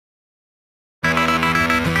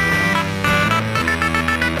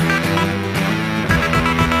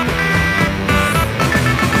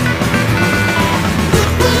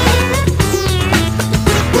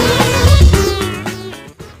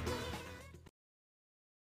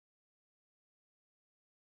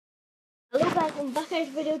I'm back at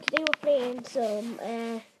the video. Today we're playing some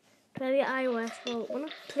Terraria iOS. Well, we're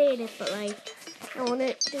not playing it, but like I want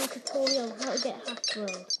to do a tutorial on how to get hacked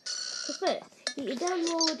world. So first, you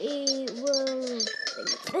download a world thing.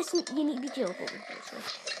 This you need to be jailbroken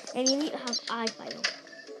first, and you need to have ifile.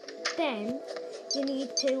 Then you need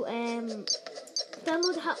to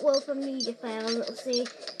download the hack world from media file, and it'll say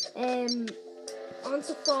on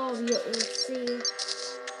Safari it'll say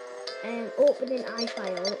open an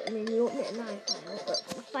ifile, and then you open it in ifile, but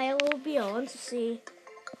the file will be on to see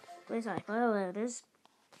where's ifile. There it is.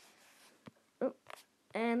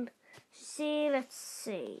 Let's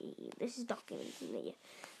see, this is documents in here.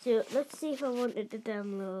 So let's see if I wanted to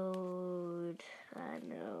download, I don't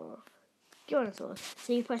know, dinosaurs.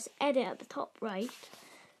 So you press edit at the top right,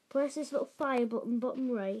 press this little file button, bottom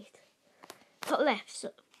right, top left, so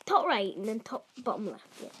top right, and then top bottom left,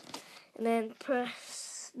 yeah. And then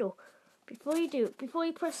press, no, before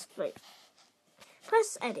you press right,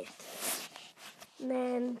 press edit. And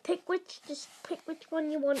then pick which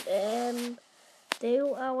one you want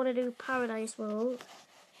do. I want to do Paradise World.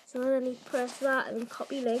 So then you press that and then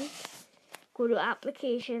copy link. Go to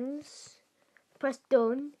applications. Press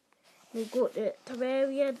done. Then go to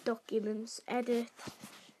Terraria, documents, edit.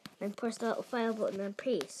 Then press the little file button and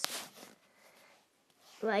paste.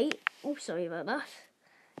 Right. Oh, sorry about that.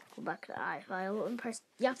 Go back to the ifile and press.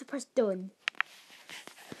 You have to press done.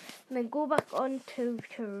 And then go back onto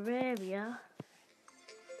Terraria.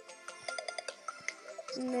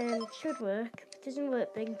 And then it should work. If it doesn't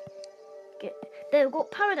work, then there we go,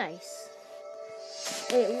 Paradise.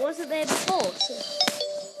 It wasn't there before, so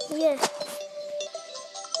yeah.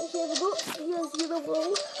 Here we go. Here's the other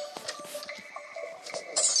world.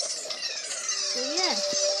 So yeah,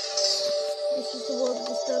 this is the world I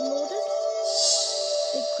just downloaded.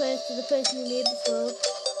 Big praise to the person who made this world.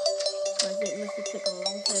 Because it must have took a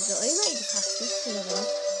long time. I might just hack this, you never know.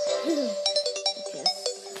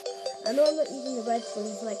 I know I'm not using the red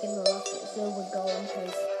ones like in the last silver golem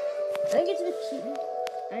because I think it's a bit cheating.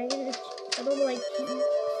 I don't like cheating.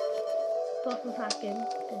 Apart from hacking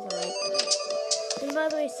because I like it. And by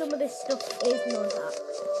the way, some of this stuff is not hacked.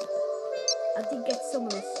 I did get some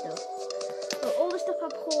of this stuff. But all the stuff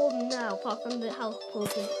I'm holding now, apart from the health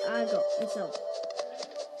potions, I got myself.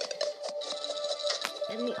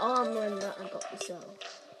 And the armor and that I got myself.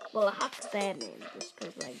 Well, I hacked them in just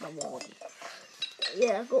because like I'm warden.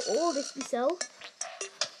 Yeah, I've got all this myself,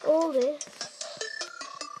 all this,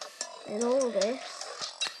 and all this,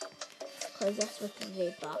 because that's what the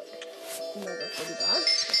way back. Another pretty bag,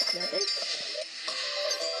 maybe.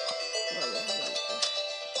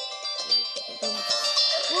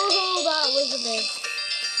 Whoa, that was a bit.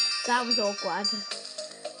 That was awkward.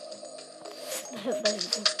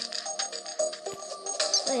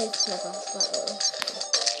 That is clever, but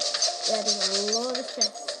yeah, there's a lot of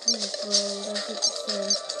chests. In this world, I think so.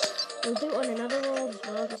 We'll do it on another world as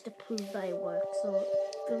well, just to prove that it works. So,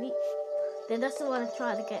 delete. Then that's the one I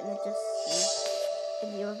tried to get, and it just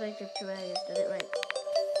in the other version of Terraria did it right.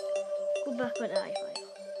 Go back on ifile.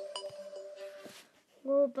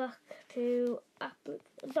 Go back to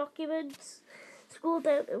documents. Scroll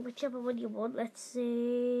down to whichever one you want. Let's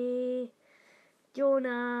say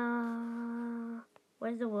Jonah.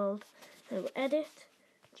 Where's the world? So edit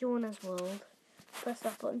Jonah's world. Press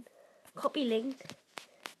that button, copy link,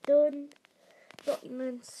 done,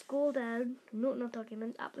 documents, scroll down, not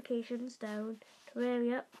documents, applications down,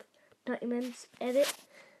 Terraria, documents, edit,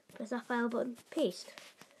 press that file button, paste,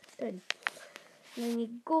 done. And then you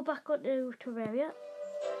go back onto Terraria,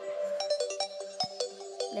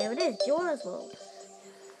 there it is, Jonah's world.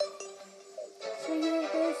 So yeah,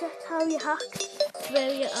 that's how you hack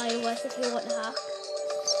Terraria iOS if you want to hack.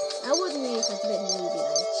 I wouldn't use it, it's a bit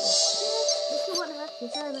newbie. If you want to hack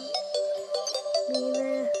your channel,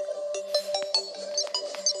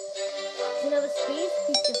 another speed,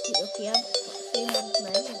 please just hit up here. Same as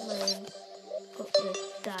mine, as mine got the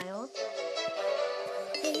die on.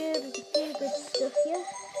 So yeah, there's a few good stuff here,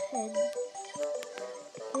 and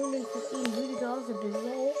only $15 a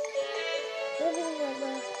below. Everything like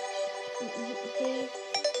that, you get the pay,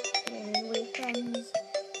 and with friends,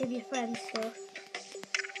 give your friends stuff.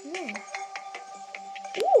 Yeah.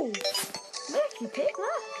 Ooh! You pick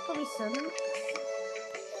that? Probably some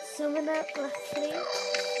of that actually.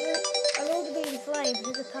 I know the baby flying,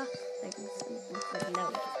 but there's a pack. Like no,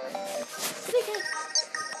 it's okay.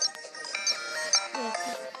 Yeah,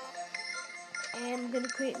 I'm gonna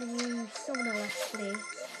create the new summoner actually.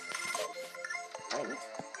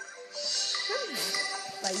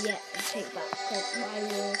 But yeah, I take that because my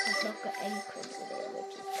world has not got any cribs in it,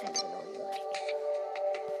 which is kind of annoying.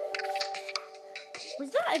 Was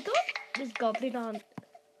that a There's goblin on.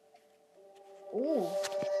 Oh.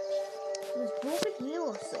 There's broken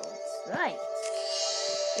hero swords. Right.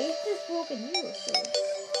 If there's broken hero swords.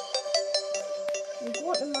 We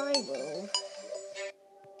go to my world.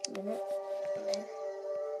 A minute.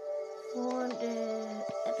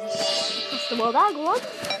 That's the world I go on.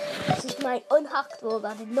 This is my unhacked world.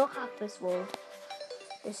 I did not hack this world.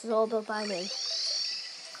 This is all built by me.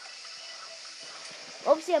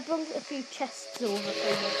 Obviously, I brought a few chests over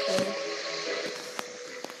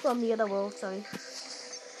from the other world, sorry.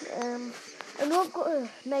 I know I've got a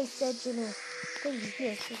nice edge in a thing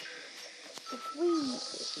here. So if we,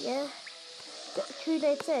 got a true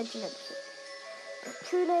knight's edge and everything. A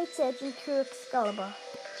true knight's edge and true Excalibur.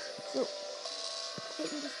 So we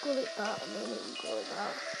can just go like that, and then we can go like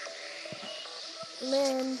that. And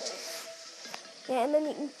then, and then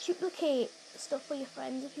you can duplicate stuff for your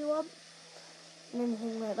friends if you want. And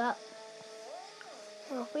anything like that.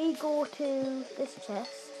 Well, if we go to this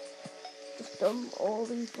chest, just dump all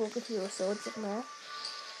these broken hero swords in there.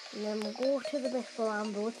 And then we'll go to the mythical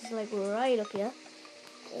amber, which is like right up here.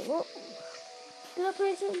 Okay, well, did I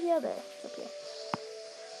place it? Yeah, there. It's up here.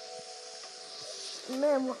 And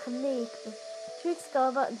then we can make the true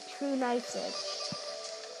Excalibur and true knight's edge.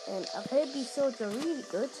 And I've heard these swords are really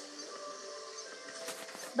good.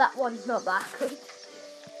 That one's not that good.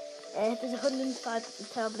 There's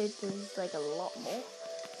 105 tablets, there's like a lot more.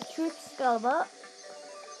 The true Excalibur,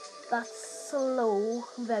 that's slow,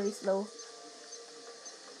 very slow.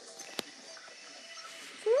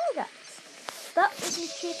 So yeah, guys, that was the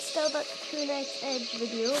true Excalibur True Knight's Edge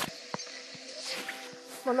video.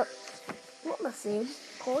 Well, look, what am I saying?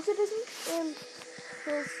 Pause it isn't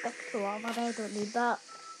full spectral armor. I don't need that.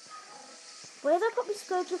 Where did I put my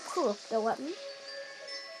Scourge of Corrupt, the weapon?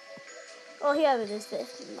 Oh, here it is, there.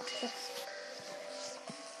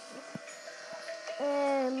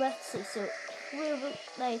 Let's see, so True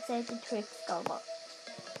Knight's Edge and True Excalibur.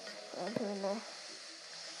 I'm doing there.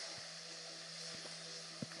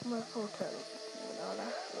 I'm gonna photo and all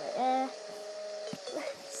that. Right,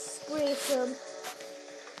 let's spray some.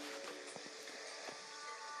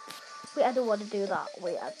 Wait, I don't want to do that.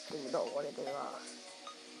 Wait, I do not want to do that.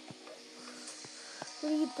 We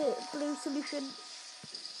need the blue solution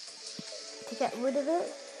to get rid of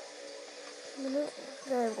it. A minute.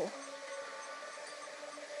 There we go.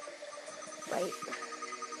 Right.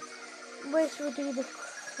 Where should we do the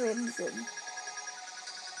crimson?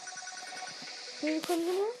 Do the crimson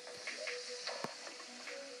here?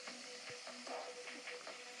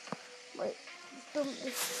 Right. Dump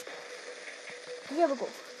this. Here we go.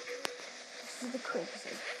 This is the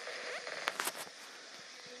crimson.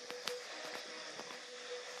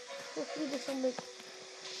 Hopefully this will make.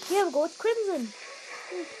 Here we go, it's crimson.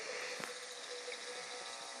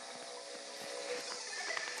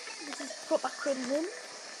 This is proper crimson.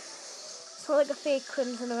 It's not like a fake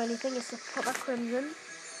crimson or anything, it's a proper crimson.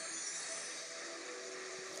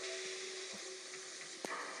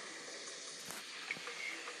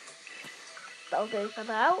 That'll do for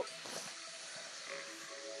now.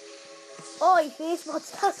 Oh, your face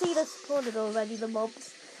mods, I see the spawned already, the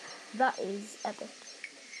mobs. That is epic.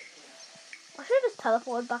 I should have just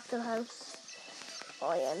teleported back to the house.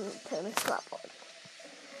 Oh yeah, and turn this crap on.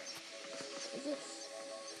 Is this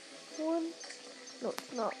one? No,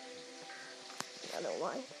 it's not. I don't know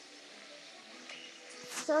why.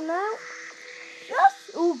 So now,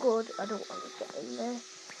 yes! Oh god, I don't want to get in there.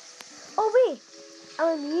 Oh wait,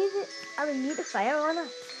 I'm immune to fire, aren't I?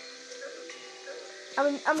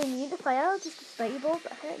 I'm immune to fire, just a fireball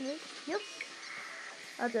that hurt me. Yep.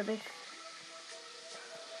 I don't know.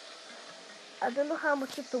 I don't know how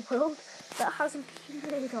much of the world that hasn't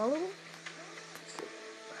been made hollow.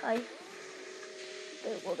 Hi.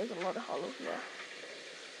 Well, there's a lot of hollow here.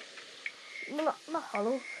 No, not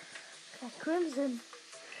hollow. Okay, crimson.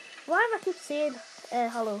 Why do I keep saying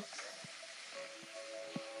hollow?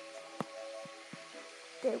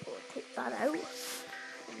 There we go, take that out.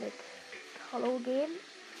 Make hollow again.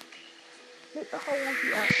 Make the hole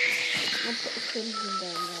here. And put the crimson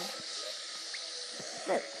down there.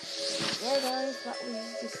 So, yeah guys, that was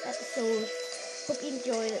this episode. Hope you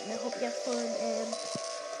enjoyed it and I hope you have fun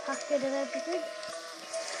hacking and everything.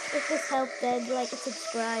 If this helped, then like and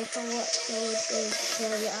subscribe for what is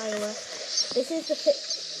Terraria Iowa. This is the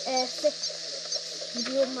fifth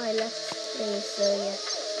video of my Let's Play, so yeah,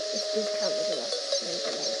 this does count as a Let's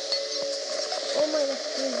Play. All my Let's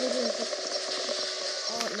Play videos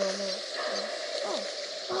are normal. Oh,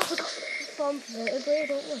 I forgot the farm vertebrae,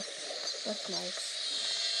 don't we? That's nice.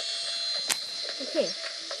 Okay,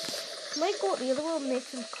 might go to the other one and make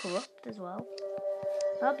them corrupt as well.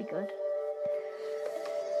 That'd be good.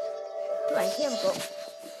 Right, here we go.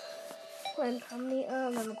 When and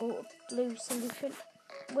then we'll go to blue solution.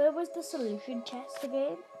 Where was the solution chest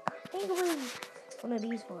again? I think it was one of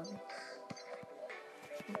these ones.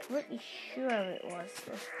 I'm pretty sure it was.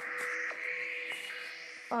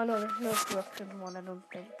 Oh no, there's no corruption one, I don't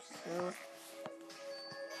think so.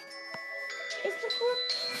 Is the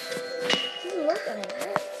corrupt? Look at it.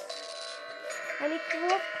 Any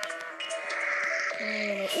corrupt? Oh,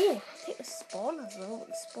 I think the spawners though.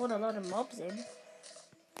 Spawn a lot of mobs in.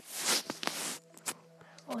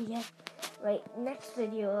 Oh yeah. Right, next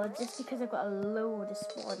video, just because I've got a load of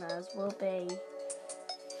spawners, will be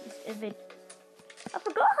if it. I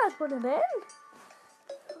forgot how to put them in.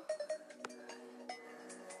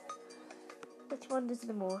 Which one does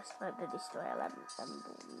the most? Like the destroyer emblem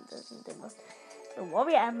doesn't do much. The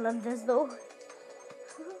warrior emblem does though.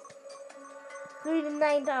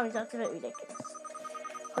 309 damage, that's a bit ridiculous.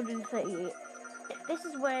 138. This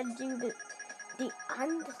is where I do the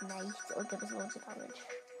and knight will give us loads of damage.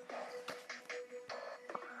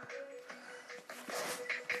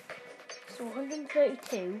 So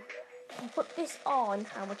 132. If you put this on,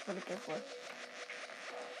 how much will it give for?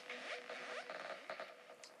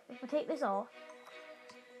 If we take this off,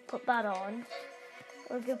 put that on,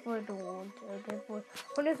 it'll give for the one, it'll give for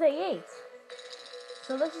 138.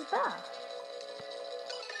 So this is bad.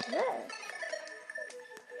 Yeah.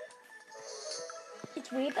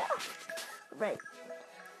 It's way better. Right.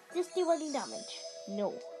 Just do any damage?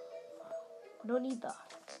 No. I don't need that.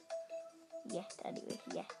 Yet, anyway,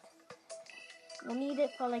 yet. We'll need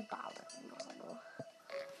it for like Baron. No.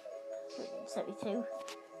 72.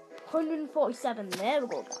 147. There we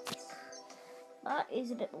go, guys. That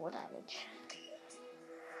is a bit more damage.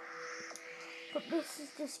 But this is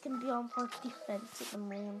just going to be on for defense at the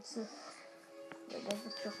moment. So, there's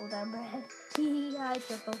a truffle down my head. Hi,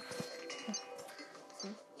 truffle.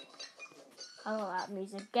 I don't like that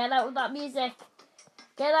music. Get out of that music.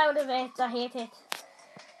 Get out of it. I hate it.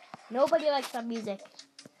 Nobody likes that music.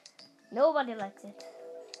 Nobody likes it.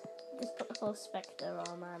 Just put the full Spectre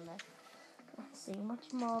on, man. Let's see,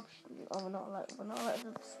 much more. Oh, we're not allowed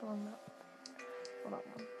to spawn that. Well, that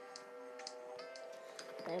one.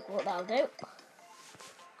 There we go, that'll do.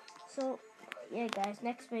 So, yeah, guys,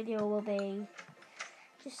 next video will be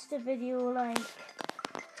just a video like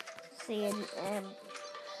seeing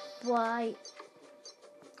why,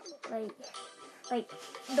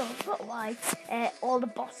 no, not why, all the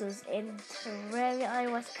bosses in Terraria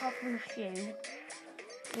iOS apart from a few.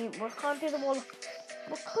 I mean, we can't do them all.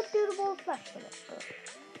 We could do them all flash for it, but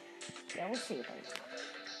yeah, we'll see about it.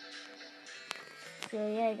 So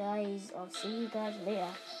yeah, guys, I'll see you guys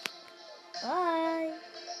later. Bye.